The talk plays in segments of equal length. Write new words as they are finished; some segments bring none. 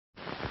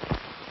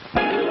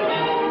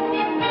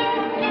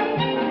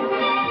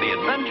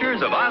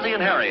adventures of Ozzie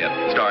and Harriet,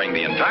 starring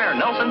the entire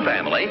Nelson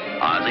family,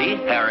 Ozzie,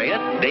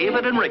 Harriet,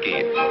 David, and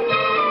Ricky.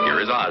 Here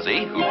is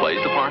Ozzie, who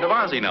plays the part of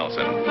Ozzie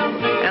Nelson.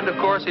 And, of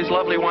course, his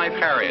lovely wife,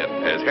 Harriet,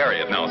 as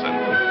Harriet Nelson.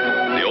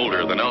 The older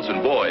of the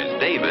Nelson boys,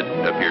 David,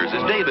 appears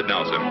as David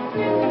Nelson.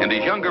 And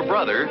his younger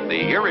brother,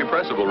 the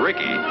irrepressible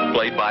Ricky,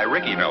 played by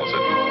Ricky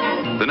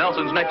Nelson. The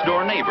Nelsons'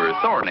 next-door neighbor,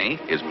 Thorny,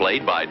 is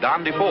played by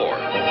Don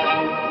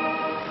DeFore.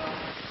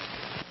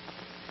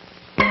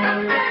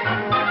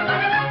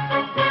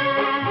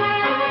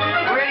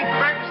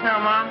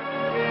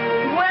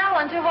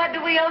 What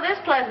do we owe this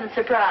pleasant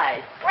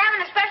surprise? We're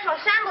having a special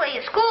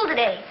assembly at school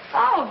today.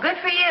 Oh, good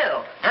for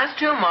you. Us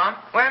too, Mom.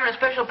 We're having a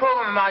special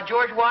program about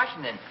George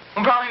Washington.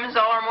 We'll probably miss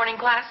all our morning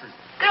classes.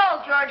 Good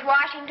old George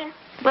Washington.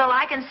 Well,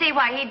 I can see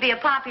why he'd be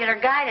a popular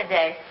guy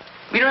today.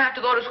 We don't have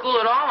to go to school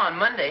at all on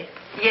Monday.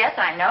 Yes,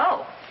 I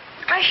know.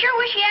 I sure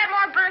wish he had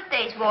more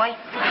birthdays, boy.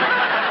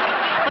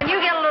 When you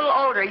get a little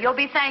older, you'll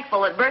be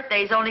thankful that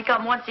birthdays only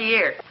come once a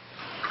year.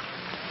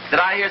 Did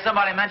I hear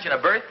somebody mention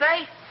a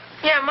birthday?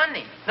 Yeah,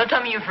 Monday. Don't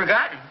tell me you've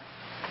forgotten.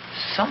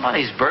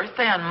 Somebody's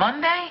birthday on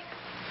Monday?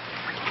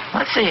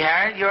 Let's see,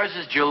 Harriet. Yours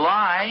is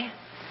July.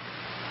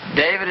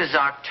 David is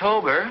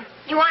October.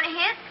 You want a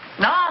hint?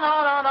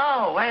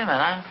 No. Wait a minute.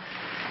 I'm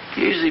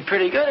usually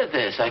pretty good at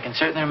this. I can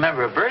certainly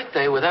remember a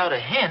birthday without a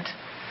hint.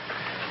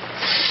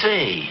 Let's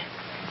see.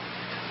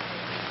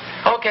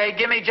 Okay,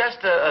 give me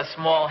just a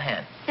small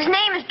hint. His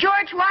name is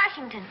George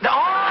Washington. Oh!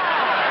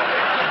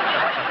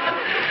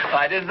 Well,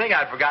 I didn't think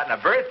I'd forgotten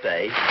a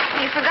birthday.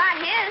 You forgot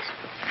his.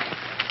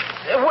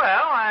 Well,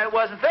 I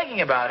wasn't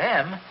thinking about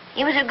him.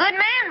 He was a good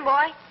man,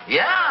 boy.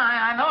 Yeah,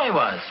 I know he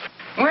was.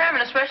 We're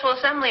having a special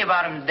assembly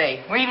about him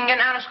today. We're even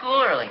getting out of school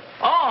early.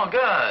 Oh,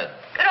 good.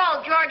 Good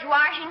old George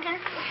Washington.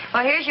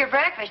 Well, here's your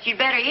breakfast. You'd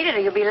better eat it or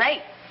you'll be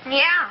late.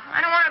 Yeah,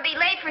 I don't want to be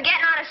late for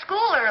getting out of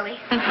school early.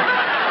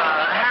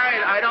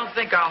 Harriet, I don't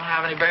think I'll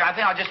have any berry. I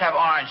think I'll just have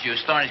orange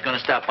juice. Thorny's going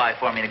to stop by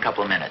for me in a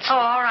couple of minutes. Oh,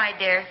 all right,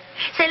 dear.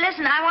 Say,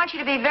 listen, I want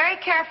you to be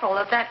very careful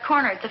of that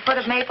corner at the foot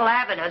of Maple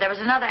Avenue. There was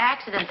another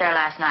accident there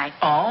last night.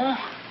 Oh?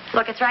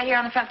 Look, it's right here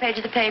on the front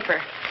page of the paper.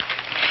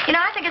 You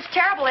know, I think it's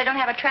terrible they don't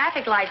have a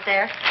traffic light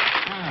there.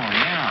 Oh,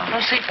 yeah.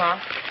 Let's see,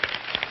 Tom.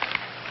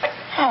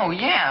 Oh,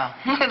 yeah.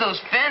 Look at those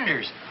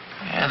fenders.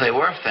 Yeah, they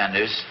were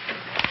fenders.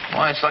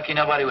 Boy, it's lucky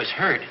nobody was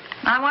hurt.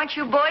 I want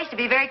you boys to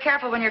be very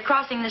careful when you're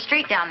crossing the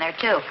street down there,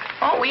 too.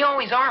 Oh, we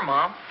always are,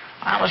 Mom.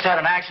 I almost had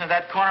an accident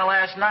at that corner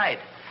last night.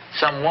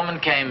 Some woman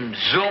came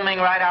zooming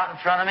right out in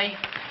front of me.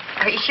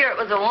 Are you sure it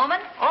was a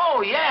woman?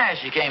 Oh, yeah.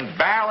 She came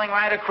barreling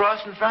right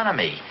across in front of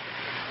me.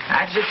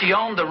 As if she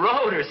owned the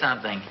road or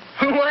something.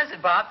 Who was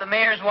it, Bob? The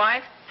mayor's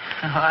wife?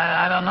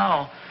 I don't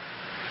know.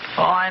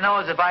 All I know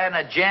is if I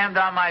hadn't jammed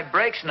on my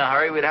brakes in a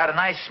hurry, we'd had a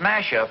nice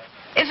smash-up.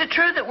 Is it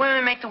true that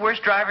women make the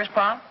worst drivers,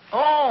 Bob?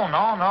 Oh, no.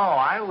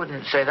 I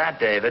wouldn't say that,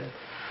 David.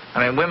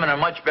 I mean, women are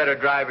much better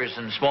drivers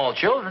than small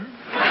children.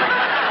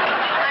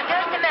 Now,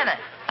 just a minute.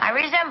 I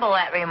resemble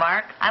that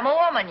remark. I'm a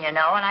woman, you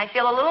know, and I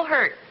feel a little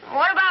hurt.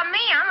 What about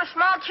me? I'm a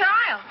small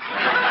child.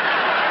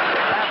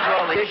 After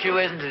all, the issue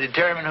isn't to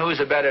determine who's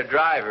a better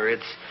driver.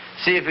 It's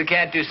see if we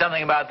can't do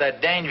something about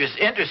that dangerous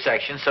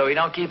intersection so we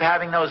don't keep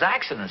having those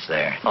accidents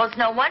there. Well, it's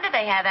no wonder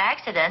they have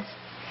accidents.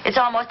 It's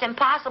almost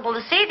impossible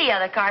to see the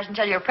other cars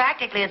until you're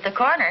practically at the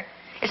corner.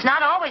 It's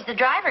not always the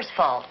driver's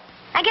fault.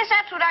 I guess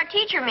that's what our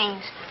teacher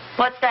means.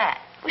 What's that?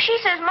 Well, she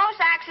says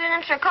most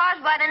accidents are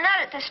caused by the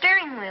nut at the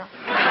steering wheel.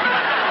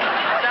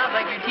 Sounds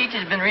like your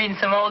teacher's been reading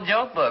some old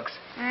joke books.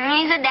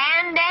 He's a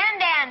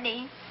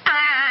dandy.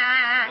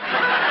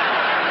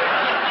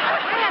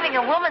 We're having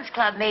a women's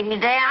club meeting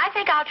today. I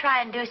think I'll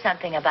try and do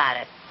something about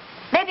it.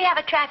 Maybe have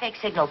a traffic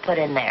signal put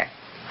in there.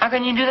 How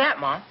can you do that,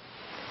 Mom?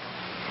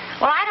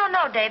 Well, I don't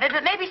know, David,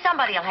 but maybe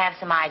somebody will have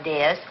some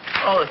ideas.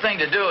 Oh, the thing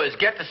to do is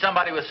get to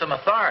somebody with some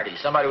authority,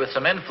 somebody with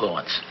some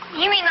influence.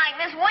 You mean like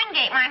Miss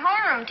Wingate, my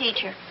homeroom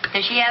teacher?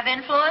 Does she have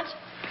influence?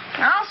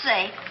 I'll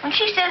say. When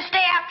she says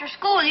stay after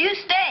school, you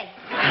stay.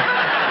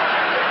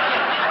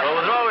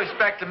 Well, with all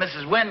respect to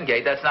Mrs.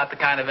 Wingate, that's not the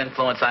kind of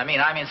influence I mean.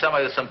 I mean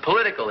somebody with some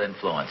political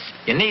influence.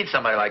 You need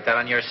somebody like that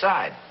on your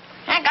side.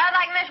 Heck, I'd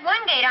like Miss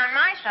Wingate on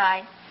my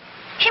side.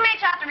 She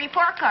makes out the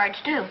report cards,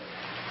 too.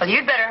 Well,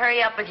 you'd better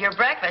hurry up with your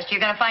breakfast. You're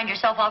going to find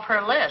yourself off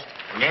her list.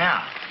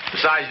 Yeah.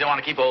 Besides, you don't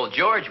want to keep old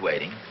George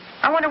waiting.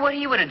 I wonder what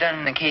he would have done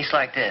in a case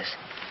like this.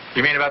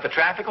 You mean about the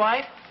traffic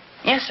light?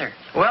 Yes, sir.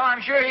 Well,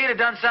 I'm sure he'd have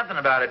done something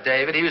about it,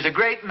 David. He was a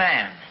great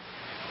man.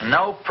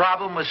 No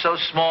problem was so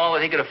small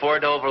that he could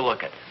afford to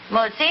overlook it.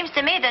 Well, it seems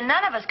to me that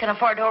none of us can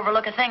afford to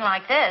overlook a thing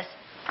like this.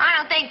 I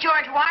don't think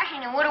George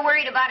Washington would have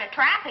worried about a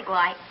traffic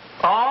light.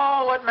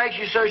 Oh, what makes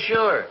you so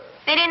sure?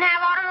 They didn't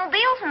have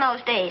automobiles in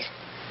those days.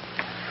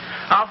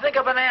 I'll think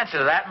up an answer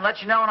to that and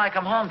let you know when I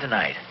come home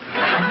tonight. Hi,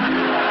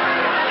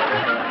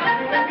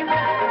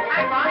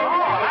 Mom.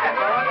 Oh, hi,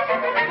 fellas.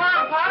 Hey,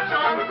 Mom, Pop's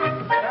home.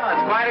 Well,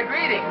 it's quite a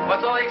greeting.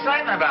 What's all the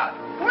excitement about?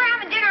 We're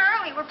having dinner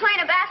early. We're playing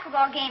a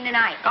basketball game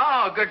tonight.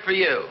 Oh, good for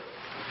you.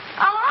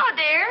 Hello,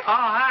 dear.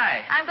 Oh,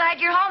 hi. I'm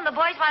glad you're home. The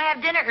boys want to have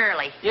dinner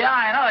early. Yeah,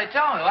 I know. They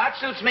told me. Well, that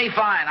suits me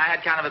fine. I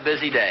had kind of a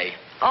busy day.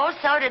 Oh,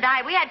 so did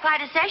I. We had quite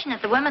a session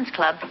at the Women's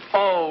Club.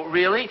 Oh,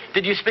 really?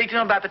 Did you speak to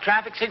him about the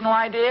traffic signal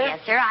idea? Yes,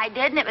 sir, I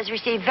did, and it was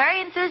received very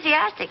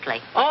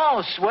enthusiastically.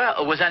 Oh,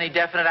 swell. Was any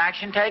definite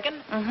action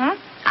taken? Mm-hmm.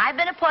 I've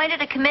been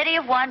appointed a committee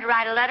of one to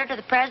write a letter to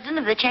the president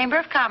of the Chamber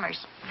of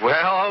Commerce.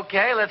 Well,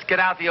 okay, let's get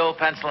out the old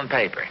pencil and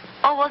paper.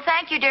 Oh, well,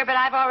 thank you, dear, but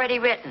I've already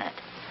written it.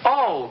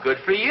 Oh, good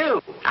for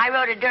you. I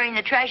wrote it during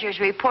the treasurer's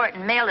report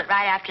and mailed it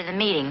right after the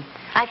meeting.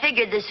 I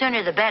figured the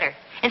sooner the better.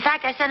 In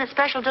fact, I sent it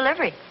special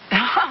delivery.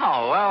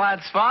 Oh, well,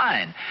 that's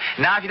fine.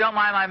 Now, if you don't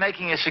mind my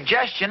making a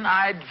suggestion,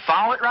 I'd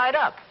follow it right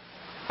up.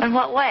 In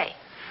what way?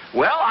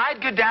 Well,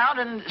 I'd go down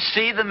and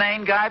see the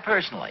main guy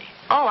personally.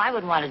 Oh, I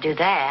wouldn't want to do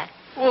that.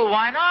 Well,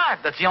 why not?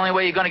 That's the only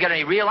way you're going to get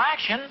any real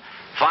action.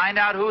 Find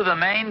out who the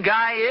main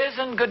guy is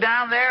and go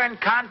down there and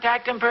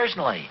contact him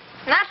personally.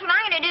 And that's what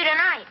I'm going to do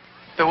tonight.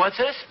 So what's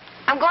this?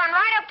 I'm going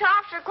right up to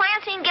Officer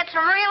Clancy and get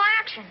some real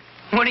action.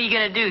 What are you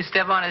going to do,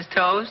 step on his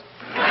toes?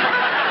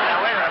 Now,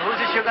 wait a minute. Who's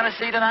this you're going to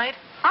see tonight?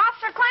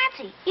 Officer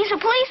Clancy. He's a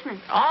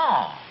policeman.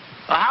 Oh.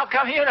 Well, how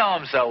come you know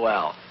him so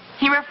well?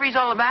 He referees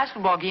all the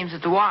basketball games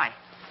at the Y.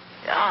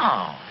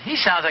 Oh, he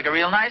sounds like a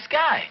real nice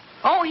guy.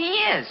 Oh, he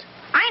is.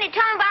 I'm going to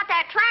tell him about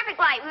that traffic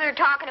light we were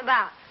talking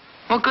about.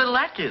 What good'll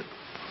that do?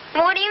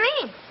 What do you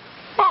mean?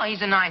 Well,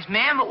 he's a nice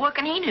man, but what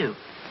can he do?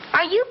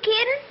 Are you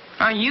kidding?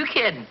 Are you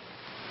kidding?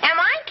 Am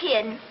I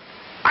kidding?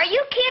 Are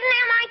you kidding?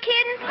 Am I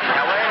kidding?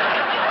 Now, wait a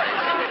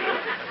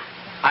minute, boys.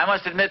 I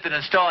must admit that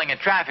installing a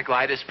traffic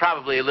light is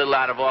probably a little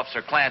out of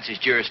Officer Clancy's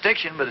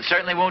jurisdiction, but it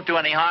certainly won't do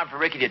any harm for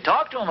Ricky to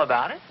talk to him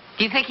about it.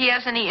 Do you think he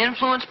has any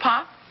influence,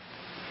 Pop?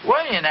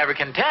 Well, you never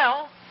can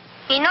tell.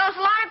 He knows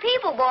a lot of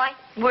people, boy.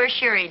 We're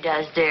sure he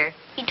does, dear.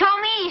 He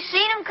told me he's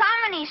seen them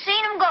come and he's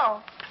seen them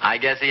go. I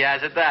guess he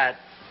has at that.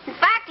 In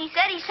fact, he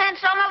said he sent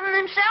some of them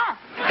himself.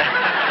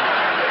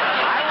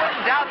 I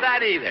wouldn't doubt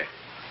that either.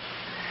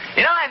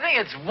 You know, I think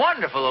it's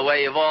wonderful the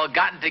way you've all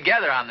gotten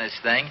together on this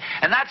thing,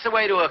 and that's the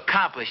way to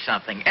accomplish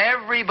something.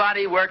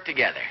 Everybody work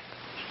together.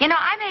 You know,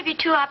 I may be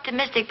too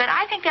optimistic, but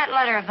I think that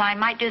letter of mine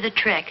might do the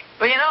trick.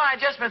 But, you know, I've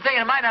just been thinking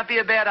it might not be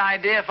a bad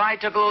idea if I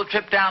took a little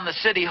trip down to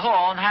City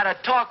Hall and had a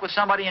talk with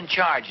somebody in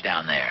charge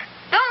down there.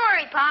 Don't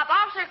worry, Pop.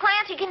 Officer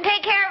Clancy can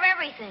take care of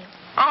everything.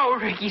 Oh,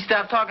 Ricky,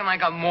 stop talking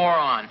like a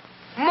moron.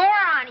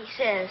 Moron, he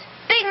says.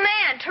 Big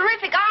man,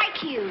 terrific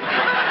IQ.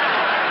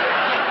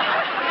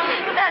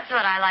 That's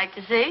what I like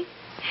to see.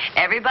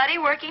 Everybody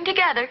working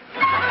together.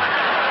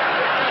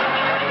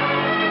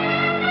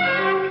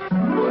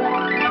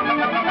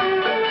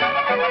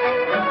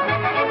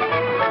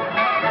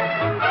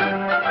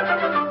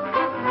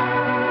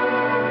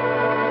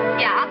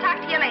 Yeah, I'll talk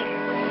to you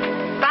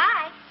later.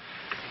 Bye.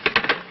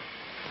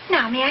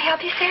 Now, may I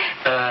help you, sir?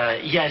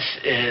 Yes,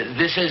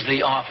 this is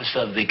the office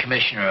of the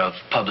Commissioner of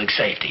Public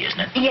Safety, isn't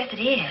it? Yes, it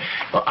is.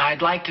 Well,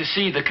 I'd like to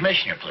see the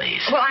Commissioner,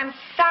 please. Well, I'm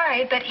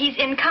sorry, but he's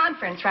in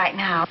conference right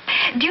now.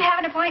 Do you have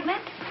an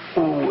appointment?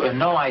 Oh,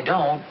 no, I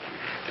don't.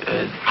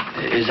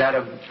 Is that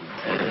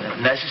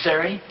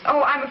necessary?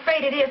 Oh, I'm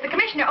afraid it is. The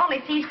commissioner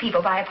only sees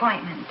people by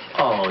appointment.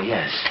 Oh,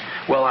 yes.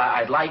 Well,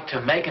 I'd like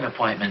to make an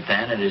appointment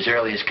then at his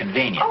earliest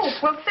convenience. Oh,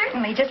 well,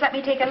 certainly. Just let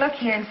me take a look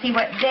here and see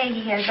what day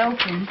he has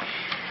open.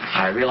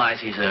 I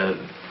realize he's a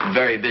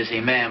very busy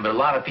man, but a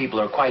lot of people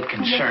are quite Yes, of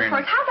concerned.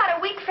 course. How about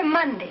a week from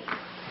Monday?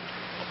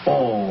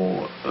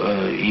 Oh,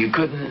 you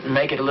couldn't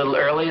make it a little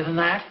earlier than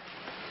that?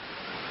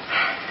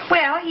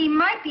 Well, he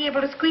might be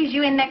able to squeeze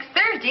you in next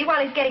Thursday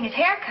while he's getting his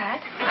hair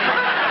cut.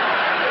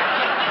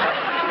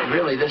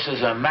 Really, this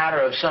is a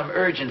matter of some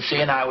urgency,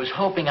 and I was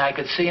hoping I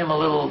could see him a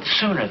little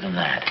sooner than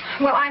that.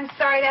 Well, I'm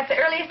sorry. That's the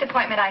earliest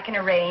appointment I can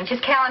arrange. His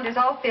calendar's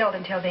all filled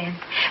until then.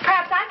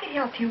 Perhaps I could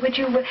help you. Would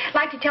you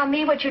like to tell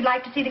me what you'd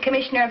like to see the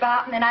commissioner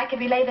about, and then I could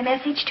relay the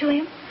message to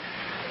him?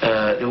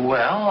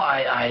 Well,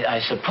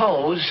 I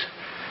suppose,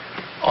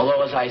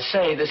 although, as I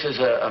say, this is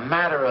a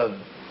matter of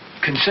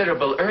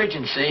considerable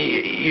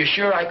urgency, you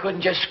sure I couldn't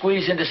just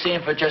squeeze in to see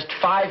him for just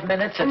 5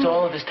 minutes? That's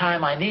all of his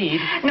time I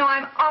need. No,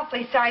 I'm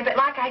awfully sorry, but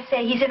like I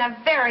say, he's in a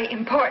very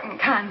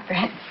important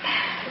conference.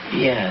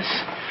 Yes.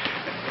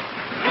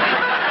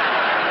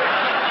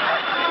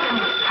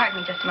 Oh,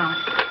 pardon me just a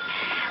moment.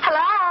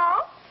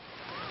 Hello?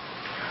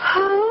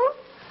 Who?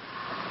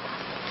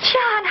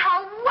 John,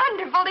 how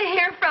wonderful to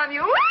hear from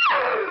you.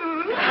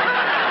 Woo!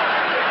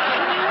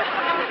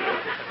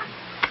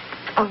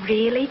 Oh,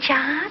 really,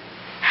 John?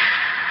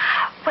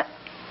 What?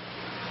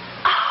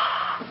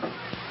 Oh,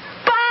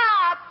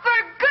 Bob, for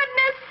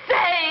goodness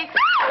sake!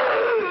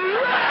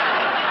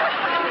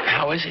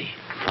 How is he?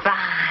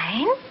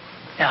 Fine.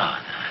 Oh,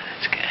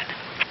 that's good.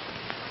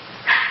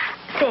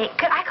 Say,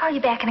 could I call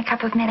you back in a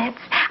couple of minutes?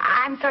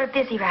 I'm sort of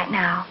busy right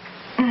now.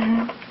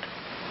 Mm-hmm.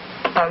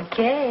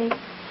 Okay.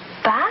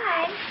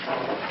 Bye.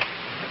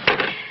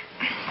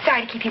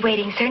 Sorry to keep you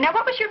waiting, sir. Now,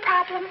 what was your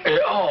problem?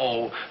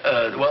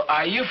 Well,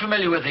 are you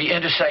familiar with the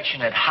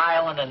intersection at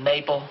Highland and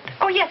Maple?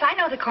 Oh, yes, I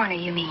know the corner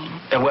you mean.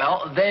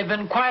 Well, there have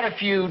been quite a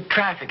few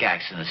traffic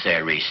accidents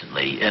there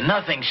recently.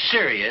 Nothing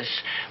serious,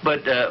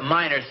 but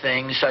minor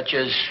things such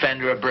as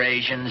fender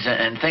abrasions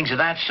and things of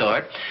that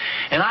sort.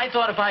 And I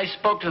thought if I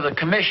spoke to the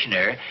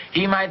commissioner,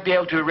 he might be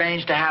able to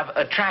arrange to have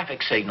a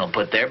traffic signal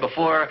put there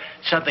before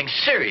something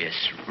serious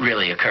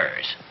really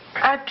occurs.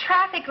 A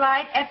traffic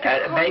light at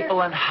the corner...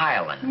 Maple and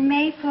Highland.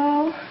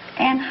 Maple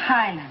and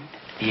Highland.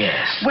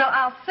 Yes. Well,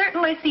 I'll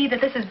certainly see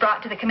that this is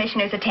brought to the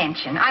commissioner's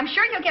attention. I'm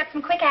sure you'll get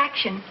some quick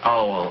action.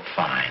 Oh, well,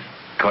 fine.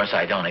 Of course,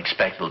 I don't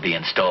expect it'll be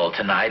installed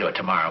tonight or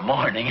tomorrow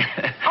morning.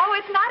 Oh,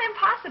 it's not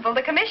impossible.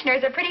 The commissioner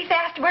is a pretty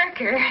fast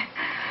worker.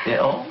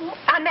 Oh?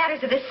 On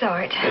matters of this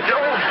sort.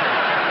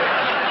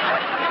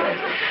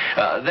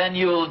 Then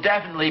you'll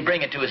definitely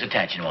bring it to his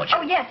attention, won't you?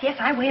 Oh, yes,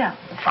 I will.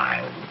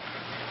 Fine.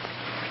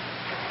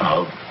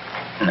 Oh,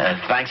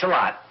 thanks a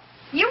lot.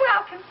 You're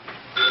welcome.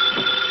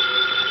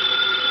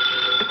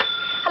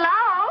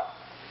 Hello?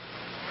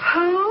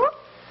 Who?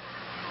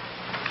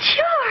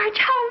 George,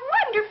 how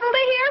wonderful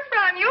to hear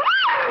from you.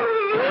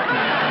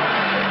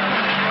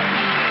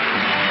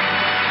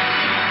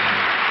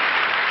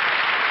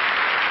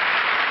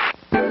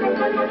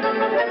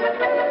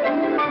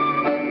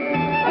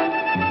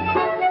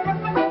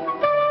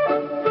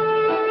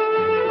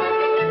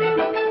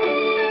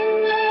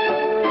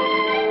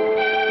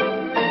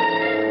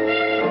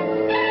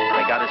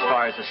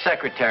 The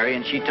secretary,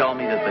 and she told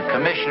me that the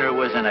commissioner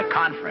was in a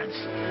conference.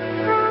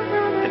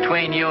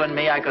 Between you and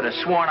me, I could have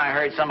sworn I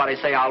heard somebody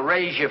say, "I'll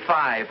raise you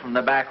 5" from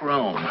the back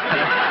room.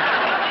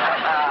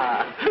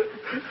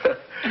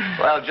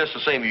 Well, just the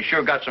same, you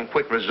sure got some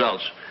quick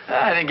results.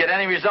 I didn't get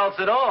any results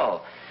at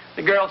all.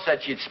 The girl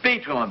said she'd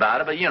speak to him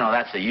about it, but, you know,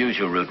 that's the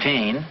usual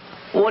routine.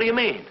 Well, what do you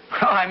mean?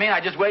 Oh, I mean,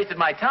 I just wasted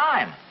my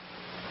time.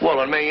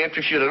 Well, it may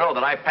interest you to know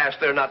that I passed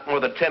there not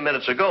more than 10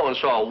 minutes ago and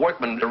saw a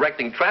workman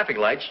directing traffic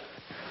lights.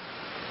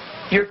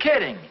 You're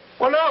kidding.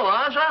 Well, no,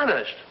 I was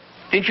honest.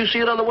 Didn't you see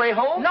it on the way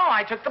home? No,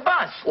 I took the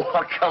bus.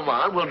 Well, come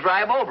on, we'll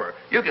drive over.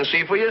 You can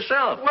see for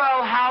yourself.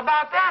 Well, how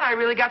about that? I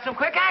really got some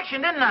quick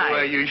action, didn't I?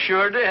 Well, you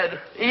sure did.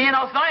 You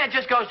know, Sonia, it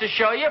just goes to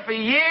show you, for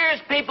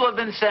years people have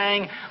been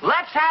saying,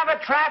 let's have a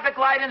traffic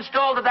light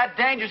installed at that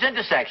dangerous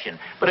intersection.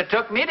 But it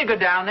took me to go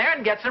down there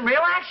and get some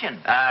real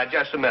action.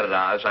 Just a minute,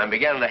 Oz. I'm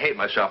beginning to hate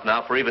myself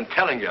now for even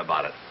telling you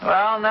about it.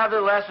 Well,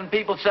 nevertheless, when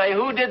people say,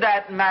 who did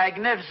that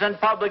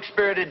magnificent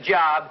public-spirited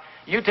job,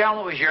 you tell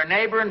them it was your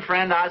neighbor and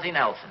friend, Ozzie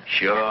Nelson.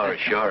 Sure,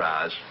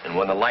 Oz. And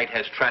when the light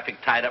has traffic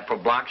tied up for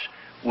blocks,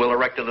 we'll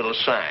erect a little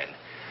sign.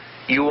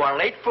 You are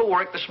late for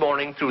work this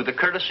morning through the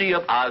courtesy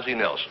of Ozzie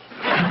Nelson.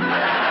 Hey,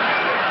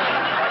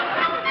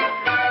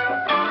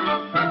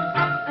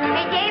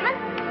 David,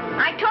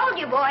 I told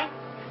you, boy.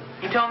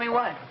 You told me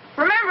what?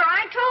 Remember,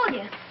 I told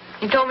you.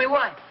 You told me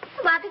what?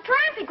 About the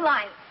traffic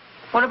light.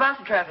 What about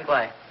the traffic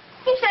light?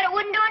 He said it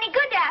wouldn't do any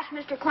good to ask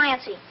Mr.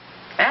 Clancy.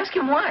 Ask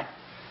him what?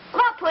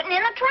 About putting in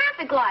a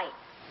traffic light.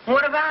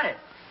 What about it?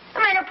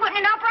 I mean, they're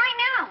putting it up right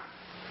now.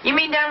 You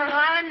mean down on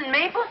Highland and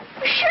Maple?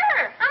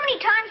 Sure. How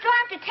many times do I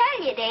have to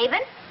tell you,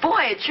 David?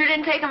 Boy, it sure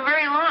didn't take him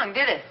very long,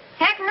 did it?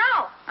 Heck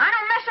no. I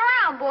don't mess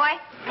around, boy.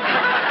 Get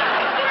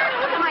on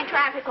and look at my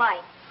traffic light.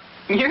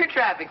 Your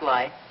traffic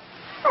light?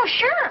 Oh,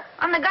 sure.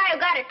 I'm the guy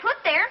who got it put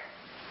there.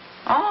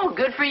 Oh,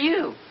 good for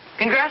you.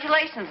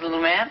 Congratulations,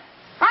 little man.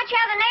 Why don't you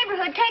have the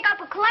neighborhood take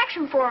up a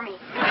collection for me?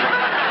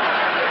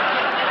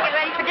 Get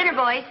ready for dinner,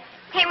 boys.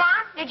 Hey,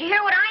 Mom, did you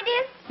hear what I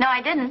did? No,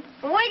 I didn't.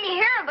 Well, wait till you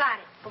hear about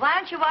it. Well, why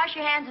don't you wash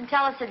your hands and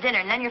tell us at dinner,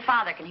 and then your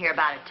father can hear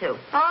about it, too.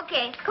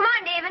 Okay. Come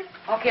on, David.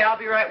 Okay, I'll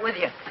be right with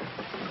you.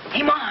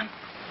 Hey, Mom,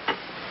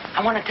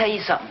 I want to tell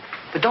you something,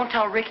 but don't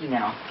tell Ricky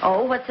now.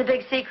 Oh, what's the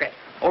big secret?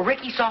 Oh,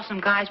 Ricky saw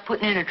some guys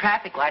putting in a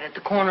traffic light at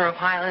the corner of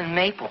Highland and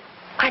Maple.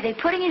 Are they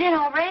putting it in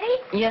already?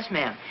 Yes,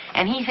 ma'am.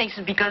 And he thinks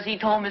it's because he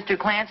told Mr.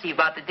 Clancy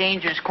about the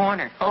dangerous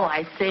corner. Oh,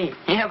 I see.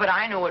 Yeah, but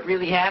I know what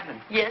really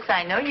happened. Yes,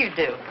 I know you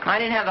do. I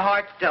didn't have the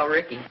heart to tell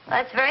Ricky.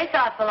 That's very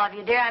thoughtful of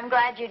you, dear. I'm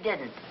glad you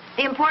didn't.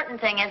 The important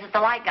thing is that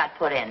the light got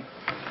put in.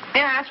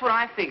 Yeah, that's what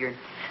I figured.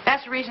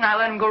 That's the reason I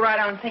let him go right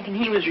on thinking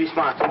he was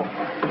responsible.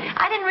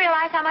 I didn't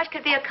realize how much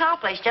could be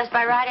accomplished just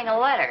by writing a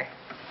letter.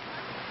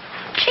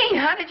 Gee,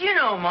 how did you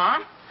know,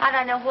 Mom? How'd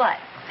I know what?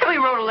 We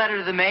wrote a letter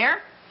to the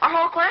mayor. Our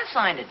whole class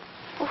signed it.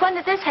 Well, when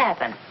did this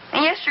happen?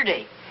 And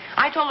yesterday.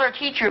 I told our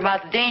teacher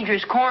about the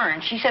dangerous corner,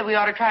 and she said we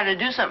ought to try to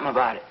do something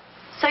about it.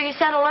 So you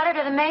sent a letter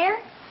to the mayor?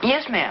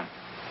 Yes, ma'am.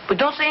 But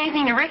don't say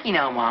anything to Ricky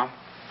now, Mom.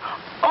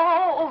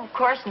 Oh, of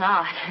course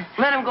not.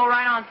 Let him go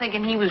right on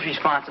thinking he was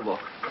responsible.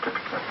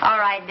 All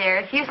right, dear,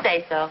 if you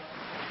say so.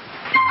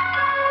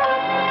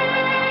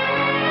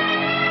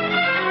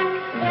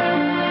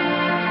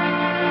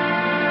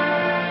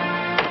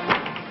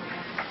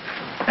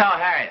 Oh,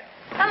 Harriet.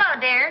 Hello,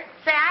 dear.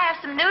 Say, I have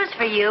some news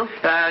for you.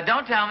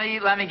 Don't tell me.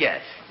 Let me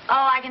guess.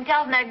 Oh, I can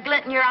tell from that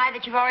glint in your eye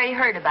that you've already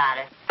heard about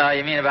it. Oh,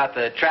 you mean about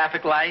the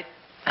traffic light?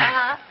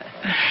 Uh-huh.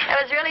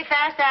 It was really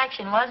fast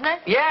action, wasn't it?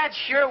 Yeah, it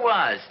sure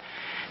was.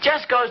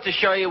 Just goes to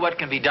show you what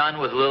can be done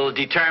with a little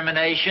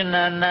determination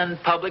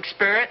and public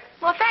spirit.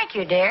 Well, thank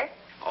you, dear.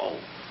 Oh.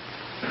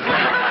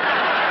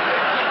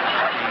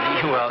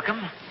 You're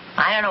welcome.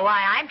 I don't know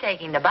why I'm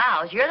taking the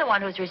bows. You're the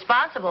one who's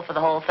responsible for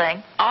the whole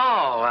thing.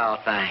 Oh, well,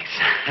 thanks.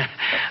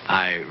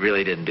 I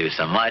really didn't do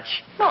so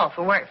much. Well, if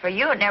it weren't for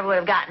you, it never would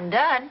have gotten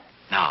done.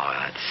 No,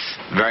 that's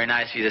very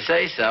nice of you to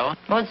say so.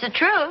 Well, it's the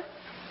truth.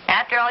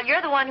 After all,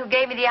 you're the one who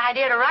gave me the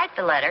idea to write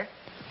the letter.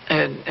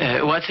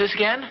 What's this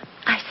again?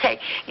 I say,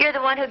 you're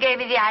the one who gave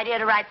me the idea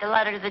to write the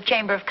letter to the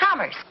Chamber of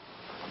Commerce.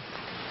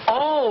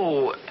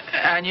 Oh,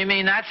 and you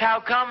mean that's how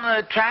come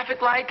the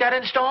traffic light got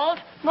installed?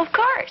 Well, of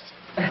course.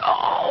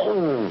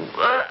 Oh,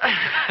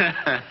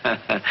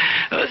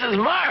 this is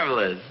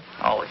marvelous.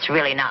 Oh, it's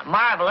really not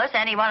marvelous.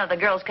 Any one of the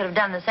girls could have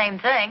done the same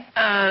thing.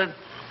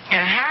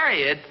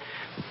 Harriet,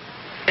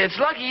 it's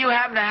lucky you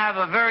happen to have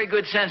a very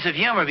good sense of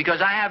humor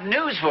because I have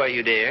news for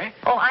you, dear.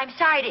 Oh, I'm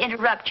sorry to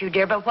interrupt you,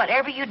 dear, but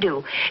whatever you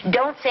do,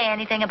 don't say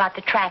anything about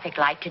the traffic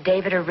light to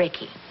David or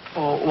Ricky.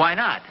 Oh, why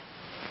not?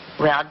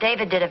 Well,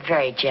 David did a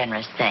very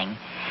generous thing.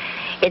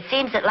 It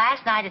seems that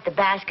last night at the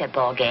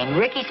basketball game,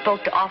 Ricky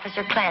spoke to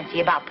Officer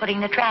Clancy about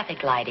putting the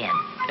traffic light in.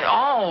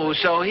 Oh,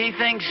 so he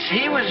thinks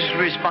he was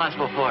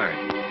responsible for it.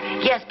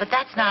 Yes, but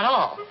that's not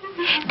all.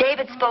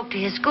 David spoke to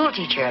his school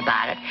teacher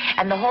about it,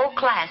 and the whole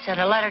class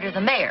sent a letter to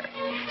the mayor.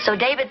 So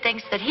David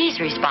thinks that he's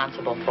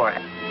responsible for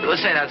it. Well,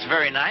 say, that's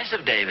very nice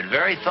of David.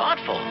 Very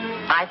thoughtful.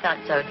 I thought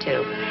so,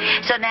 too.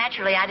 So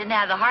naturally, I didn't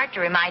have the heart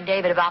to remind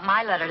David about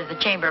my letter to the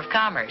Chamber of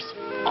Commerce.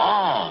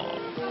 Oh.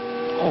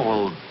 Oh,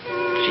 well,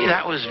 gee,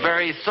 that was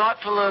very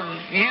thoughtful of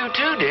you,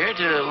 too, dear,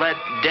 to let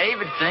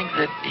David think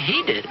that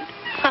he did it.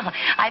 Well,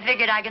 I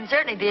figured I can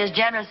certainly be as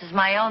generous as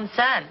my own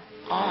son.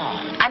 Oh.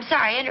 I'm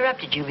sorry, I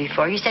interrupted you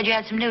before. You said you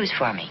had some news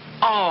for me.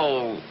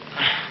 Oh.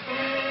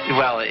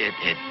 Well,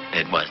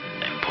 it wasn't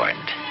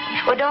important.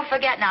 Well, don't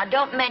forget now,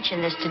 don't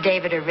mention this to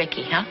David or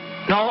Ricky, huh?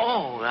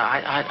 No,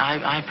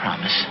 I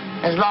promise.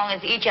 As long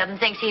as each of them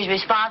thinks he's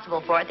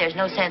responsible for it, there's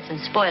no sense in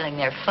spoiling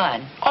their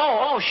fun.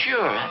 Oh,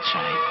 sure, that's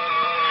right.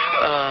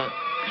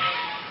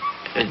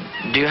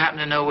 Do you happen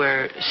to know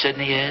where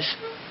Sidney is?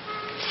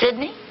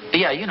 Sidney?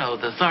 Yeah, you know,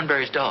 the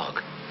Thornberry's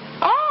dog.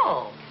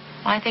 Oh,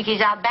 I think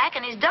he's out back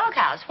in his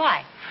doghouse.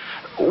 Why?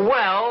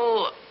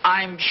 Well,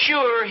 I'm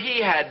sure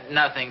he had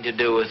nothing to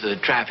do with the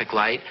traffic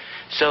light,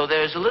 so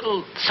there's a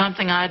little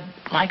something I'd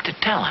like to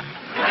tell him.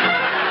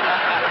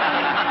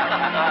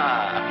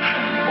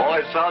 Oh,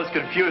 it sounds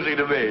confusing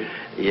to me.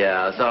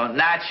 Yeah, so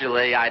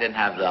naturally I didn't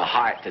have the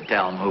heart to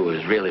tell him who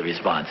was really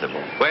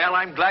responsible. Well,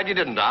 I'm glad you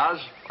didn't, Oz.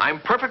 I'm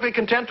perfectly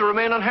content to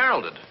remain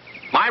unheralded.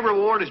 My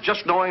reward is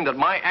just knowing that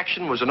my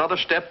action was another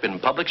step in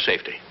public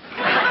safety.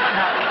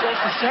 Now,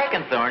 just a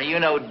second, Thorny. You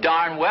know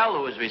darn well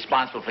who was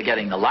responsible for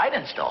getting the light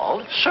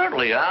installed.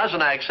 Certainly, Oz,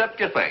 and I accept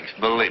your thanks,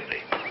 believe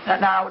me.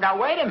 Now,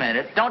 wait a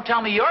minute. Don't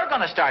tell me you're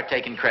going to start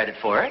taking credit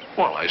for it.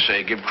 Well, I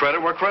say give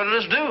credit where credit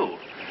is due.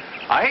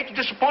 I hate to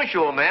disappoint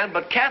you, old man,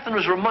 but Catherine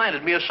has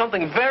reminded me of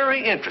something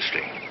very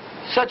interesting.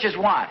 Such as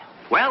what?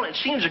 Well, it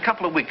seems a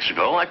couple of weeks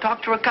ago I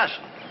talked to her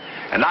cousin.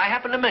 And I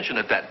happened to mention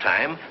at that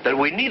time that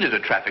we needed a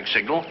traffic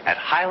signal at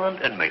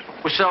Highland and Maple.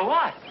 Well, so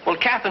what? Well,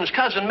 Catherine's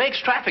cousin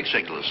makes traffic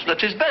signals.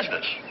 That's his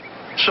business.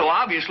 So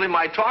obviously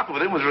my talk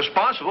with him was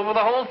responsible for the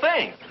whole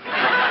thing. Well,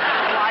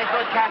 I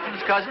thought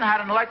Catherine's cousin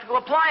had an electrical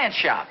appliance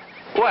shop.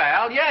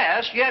 Well,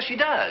 yes, he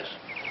does.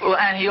 Well,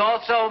 and he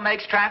also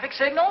makes traffic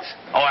signals?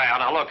 Oh, well,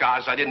 now look,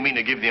 Oz, I didn't mean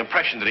to give the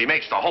impression that he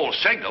makes the whole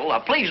signal. Now,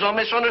 please don't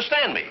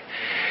misunderstand me.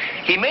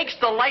 He makes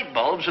the light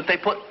bulbs that they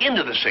put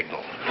into the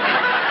signal.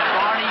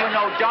 Barney, you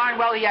know darn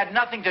well he had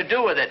nothing to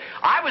do with it.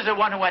 I was the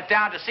one who went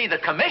down to see the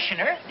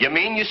commissioner. You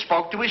mean you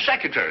spoke to his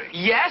secretary?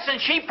 Yes, and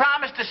she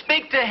promised to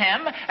speak to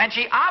him, and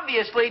she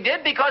obviously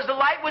did because the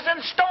light was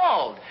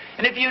installed.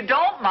 And if you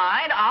don't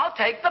mind, I'll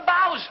take the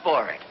bows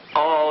for it.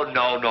 Oh,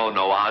 no,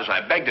 Oz.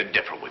 I beg to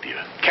differ with you.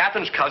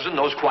 Catherine's cousin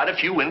knows quite a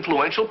few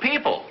influential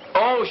people.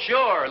 Oh,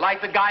 sure. Like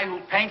the guy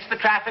who paints the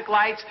traffic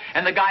lights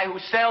and the guy who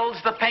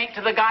sells the paint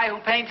to the guy who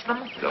paints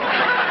them. No.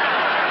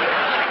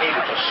 I hate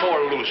it, a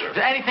sore loser.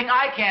 Anything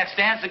I can't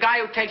stand is the guy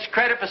who takes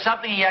credit for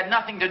something he had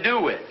nothing to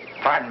do with.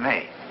 Pardon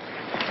me.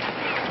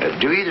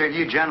 Do either of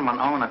you gentlemen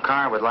own a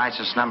car with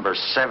license number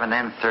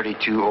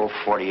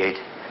 7N32048?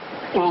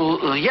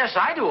 Well, yes,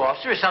 I do,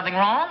 officer. Is something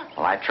wrong?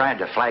 Well, I tried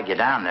to flag you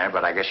down there,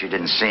 but I guess you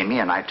didn't see me,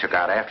 and I took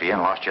out after you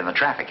and lost you in the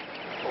traffic.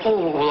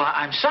 Oh, well,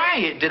 I'm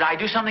sorry. Did I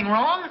do something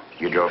wrong?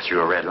 You drove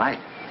through a red light.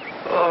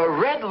 A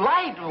red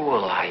light?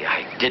 Well,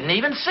 I didn't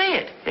even see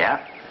it. Yeah,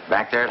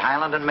 back there at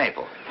Highland and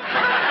Maple.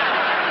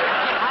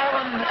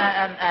 Highland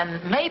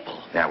and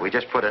Maple? Yeah, we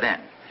just put it in.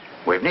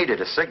 We've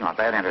needed a signal at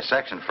that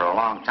intersection for a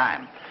long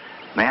time.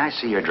 May I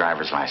see your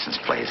driver's license,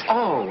 please?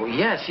 Oh,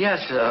 yes,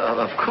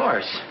 of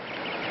course.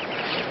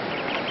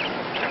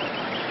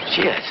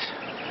 Gee, it's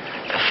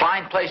a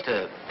fine place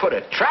to put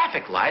a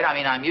traffic light. I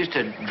mean, I'm used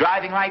to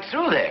driving right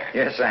through there.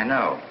 Yes, I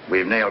know.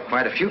 We've nailed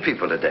quite a few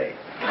people today.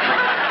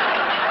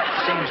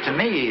 seems to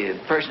me a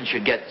person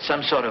should get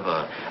some sort of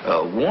a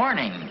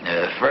warning.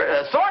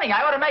 Thorny,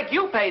 I ought to make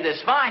you pay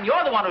this fine.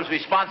 You're the one who's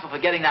responsible for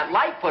getting that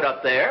light put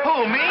up there.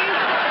 Who, me?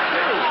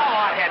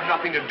 Oh, I had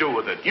nothing to do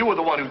with it. You were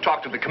the one who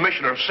talked to the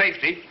Commissioner of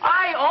Safety.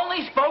 I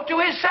only spoke to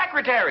his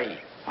secretary.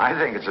 I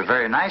think it's a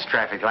very nice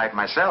traffic light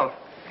myself.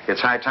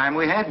 It's high time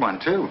we had one,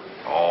 too.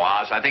 Oh,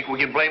 Oz, I think we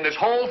can blame this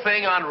whole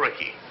thing on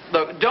Ricky.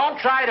 Look, don't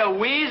try to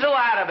weasel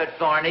out of it,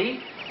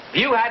 Thorny. If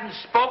you hadn't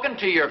spoken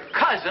to your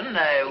cousin,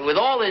 with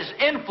all his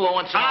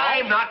influence and all...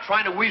 I'm not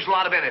trying to weasel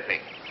out of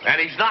anything. And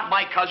he's not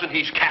my cousin,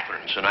 he's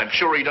Catherine's, and I'm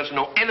sure he doesn't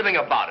know anything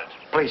about it.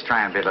 Please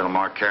try and be a little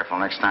more careful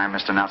next time,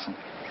 Mr. Nelson.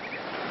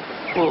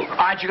 Well,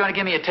 aren't you going to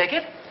give me a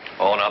ticket?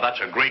 Oh, now that's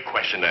a great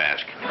question to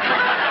ask.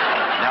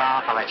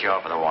 No, I'll let you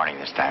off with a warning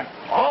this time.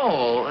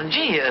 Oh,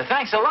 gee,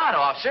 thanks a lot,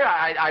 officer.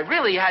 I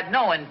really had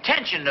no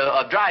intention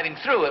of driving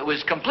through. It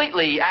was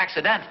completely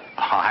accidental.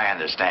 Oh, I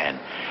understand.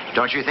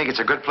 Don't you think it's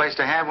a good place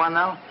to have one,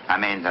 though? I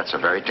mean, that's a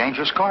very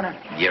dangerous corner.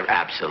 You're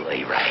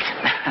absolutely right.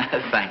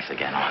 Thanks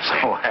again, officer.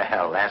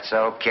 Well, that's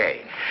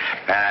okay.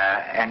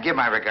 And give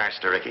my regards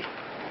to Ricky.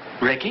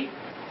 Ricky?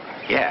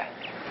 Yeah.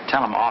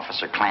 Tell him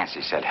Officer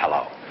Clancy said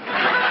hello.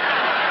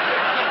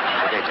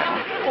 Good day,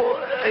 gentlemen. Well,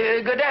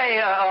 good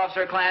day,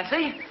 Officer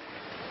Clancy.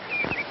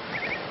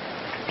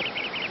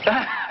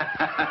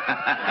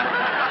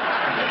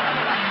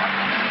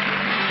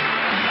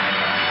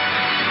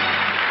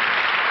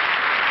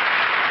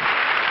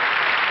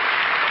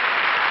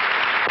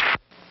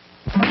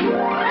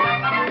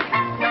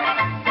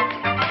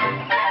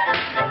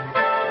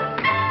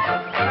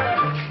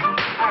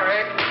 Hi,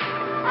 Rick.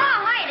 Oh,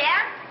 hi,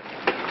 Dad.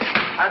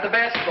 How'd the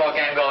basketball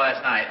game go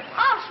last night?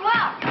 Oh,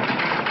 swell.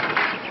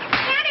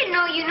 Hey, I didn't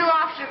know you knew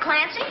Officer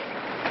Clancy.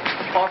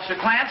 Officer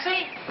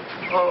Clancy?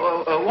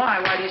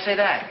 Why? Why do you say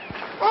that?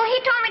 Well, he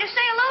told me to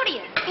say hello to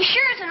you. He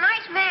sure is a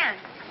nice man.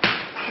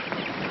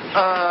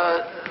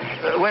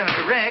 Wait a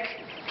minute, Rick.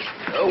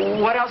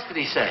 What else did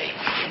he say?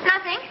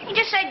 Nothing. He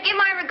just said, give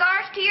my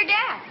regards to your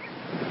dad.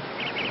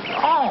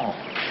 Oh.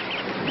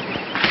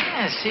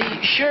 Yes, he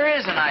sure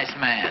is a nice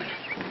man.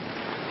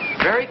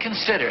 Very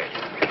considerate.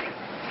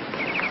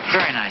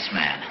 Very nice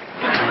man.